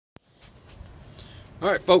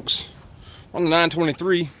Alright folks, on the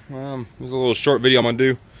 923, this is a little short video I'm going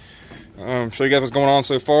to do. Show you guys what's going on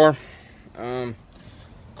so far. Of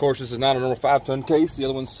course, this is not a normal 5-ton case. The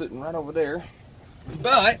other one's sitting right over there.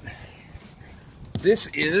 But, this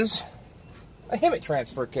is a HEMTT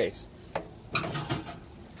transfer case.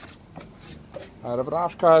 Out of an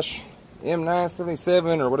Oshkosh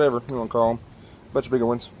M927 or whatever you want to call them. Bunch of bigger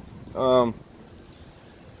ones.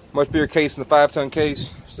 Much bigger case than the 5-ton case.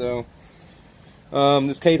 So,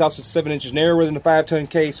 this case also is 7 inches narrower than the 5-ton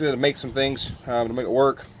case. We had to make some things to make it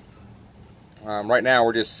work. Right now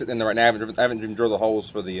we're just sitting in there right now. I haven't even drilled the holes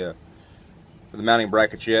for the mounting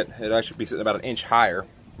brackets yet. It actually be sitting about an inch higher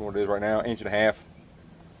than what it is right now, 1.5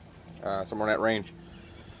 inches, somewhere in that range.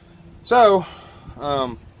 So,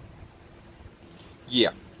 yeah.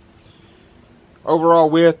 Overall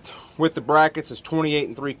width with the brackets is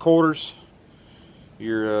 28 3/4.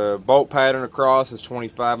 Your bolt pattern across is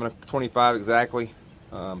 25 exactly.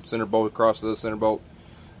 Center bolt across the center bolt.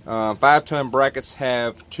 5-ton brackets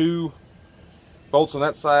have 2 bolts on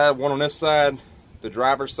that side, 1 on this side. The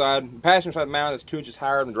driver's side, the passenger side mount is 2 inches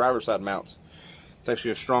higher than the driver's side mounts. It's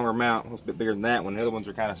actually a stronger mount, a little bit bigger than that one. The other ones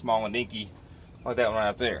are kind of small and dinky, like that one right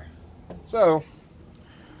up there. So,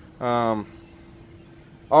 all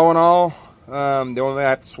in all, the only thing I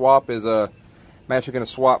have to swap is I'm actually going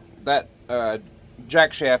to swap that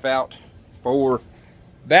jack shaft out for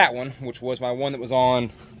that one, which was my one that was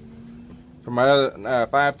on for my other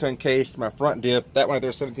 5-ton case, my front diff. That one right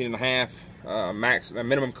there is 17.5 max,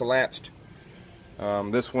 minimum collapsed.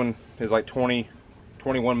 This one is like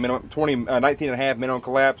 19.5 minimum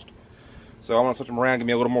collapsed. So I want to switch them around, give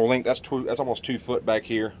me a little more length. That's almost 2 foot back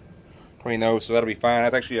here between those, so that'll be fine.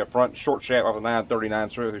 That's actually a front short shaft off the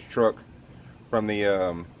 939 Service truck, from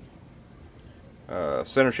the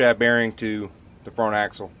center shaft bearing to the front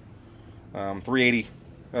axle.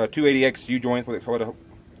 280X U-joint, what it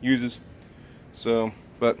uses. So,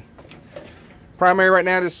 but primary right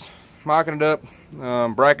now, just mocking it up.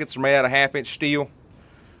 Brackets are made out of 1/2-inch steel.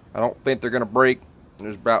 I don't think they're going to break.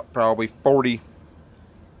 There's about probably 40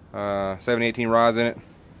 70-18 rods in it.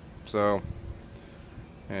 So,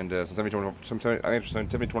 and some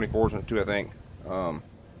 70-24s and 2, I think. So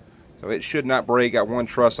it should not break. Got 1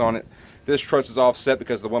 truss on it. This truss is offset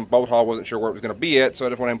because the one bolt hole wasn't sure where it was going to be at, so I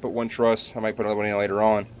just went ahead and put 1 truss. I might put another one in later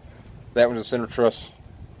on. That one's a center truss,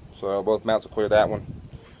 so both mounts will clear that one.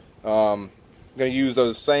 I'm going to use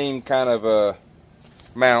those same kind of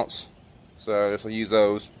mounts, so this will use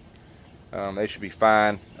those. They should be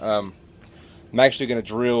fine. I'm actually going to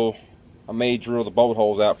drill. I may drill the bolt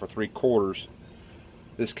holes out for 3/4.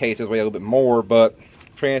 This case is way a little bit more, but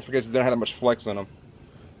transfer cases don't have that much flex on them.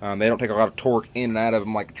 They don't take a lot of torque in and out of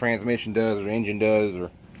them like the transmission does or the engine does, or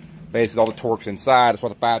basically all the torque's inside. That's why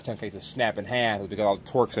the 5-ton cases snap in half, is because all the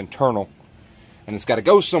torque's internal. And it's got to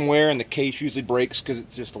go somewhere, and the case usually breaks because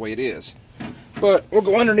it's just the way it is. But we'll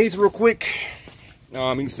go underneath real quick. You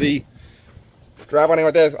can see, drive on in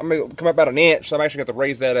like that. I'm going to come up about 1 inch, so I'm actually going to have to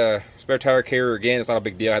raise that spare tire carrier again. It's not a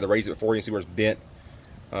big deal. I had to raise it before. You can see where it's bent.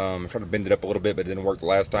 I'm trying to bend it up a little bit, but it didn't work the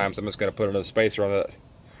last time, so I'm just going to put another spacer on the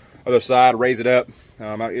other side, raise it up.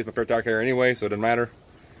 I don't use my spare tire carrier anyway, so it doesn't matter.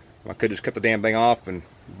 I could just cut the damn thing off and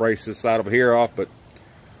brace this side over here off, but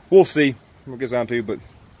we'll see what it gets down to. But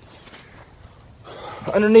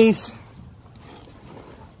underneath,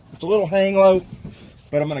 it's a little hang low,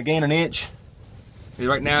 but I'm going to gain 1 inch.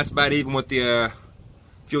 Right now it's about even with the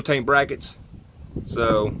fuel tank brackets.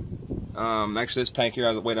 So actually this tank here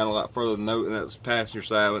I was way down a lot further than that's passenger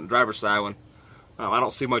side one, driver's side one. I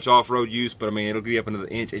don't see much off-road use, but I mean it'll get up into the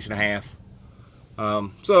 1.5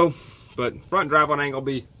 inches. But front drive on angle will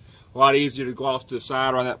be a lot easier to go off to the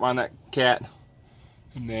side around that cat,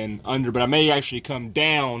 and then under. But I may actually come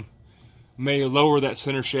down, may lower that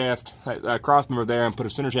center shaft, cross member there, and put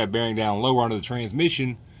a center shaft bearing down lower onto the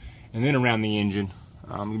transmission, and then around the engine.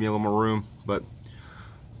 Give me a little more room, but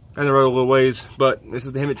and the road a little ways. But this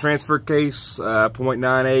is the HEMTT transfer case,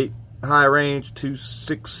 0.98 high range,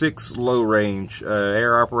 266 low range,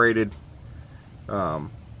 air operated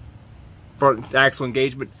front axle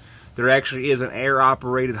engagement. There actually is an air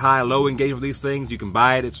operated high low engagement with these things. You can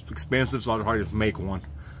buy it. It's expensive, so I'll probably just make one.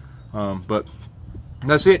 But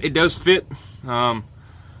that's it. It does fit. As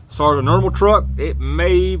far as a normal truck, it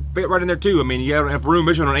may fit right in there too. I mean, you don't have room.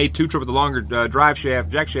 Especially on an A2 truck with a longer drive shaft,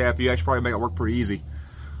 jack shaft, you actually probably make it work pretty easy.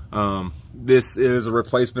 This is a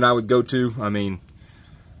replacement I would go to. I mean,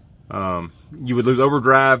 you would lose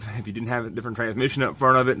overdrive if you didn't have a different transmission up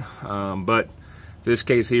front of it. But this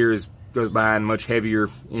case here goes buying much heavier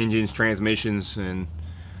engines, transmissions, and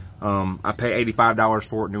I pay $85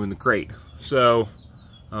 for it new in the crate. So,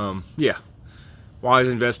 yeah, wise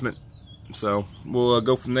investment. So we'll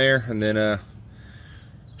go from there, and then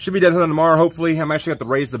should be done tomorrow, hopefully. I'm actually going to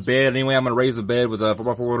raise the bed. Anyway, I'm going to raise the bed with a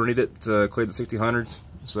 4x4 underneath it to clear the 1600s.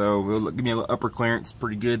 So it'll give me a little upper clearance,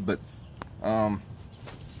 pretty good. But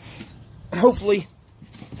hopefully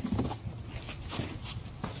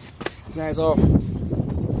you guys all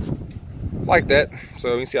like that.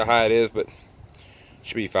 So you can see how high it is, but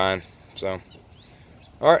should be fine. So,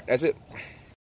 all right, that's it.